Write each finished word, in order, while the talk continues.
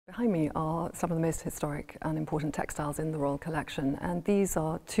Behind me are some of the most historic and important textiles in the royal collection, and these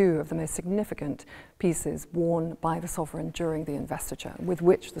are two of the most significant pieces worn by the sovereign during the investiture, with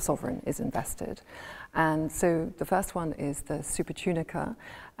which the sovereign is invested. And so the first one is the Supertunica,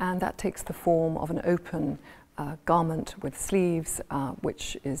 and that takes the form of an open garment with sleeves,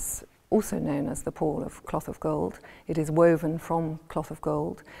 which is also known as the pall of cloth of gold. It is woven from cloth of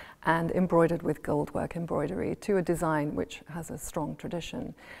gold and embroidered with goldwork embroidery to a design which has a strong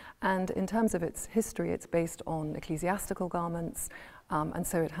tradition. And in terms of its history, it's based on ecclesiastical garments, and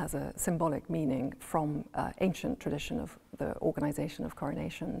so it has a symbolic meaning from ancient tradition of the organization of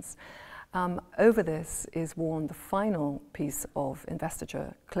coronations. Over this is worn the final piece of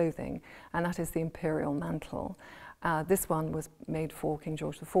investiture clothing, and that is the Imperial Mantle. This one was made for King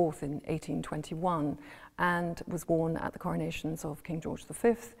George IV in 1821 and was worn at the coronations of King George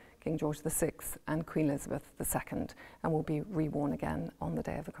V, King George VI and Queen Elizabeth II, and will be reworn again on the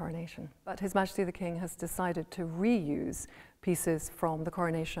day of the coronation. But His Majesty the King has decided to reuse pieces from the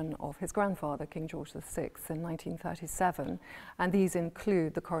coronation of his grandfather, King George VI, in 1937, and these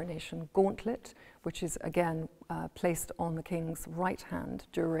include the coronation gauntlet, which is again placed on the King's right hand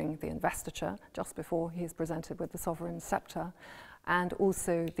during the investiture, just before he is presented with the sovereign sceptre, and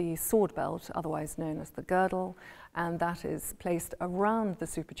also the sword belt, otherwise known as the girdle, and that is placed around the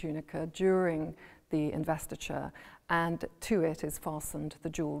Supertunica during the investiture, and to it is fastened the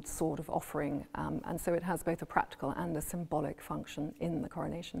jewelled sword of offering, and so it has both a practical and a symbolic function in the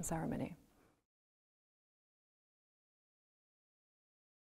coronation ceremony.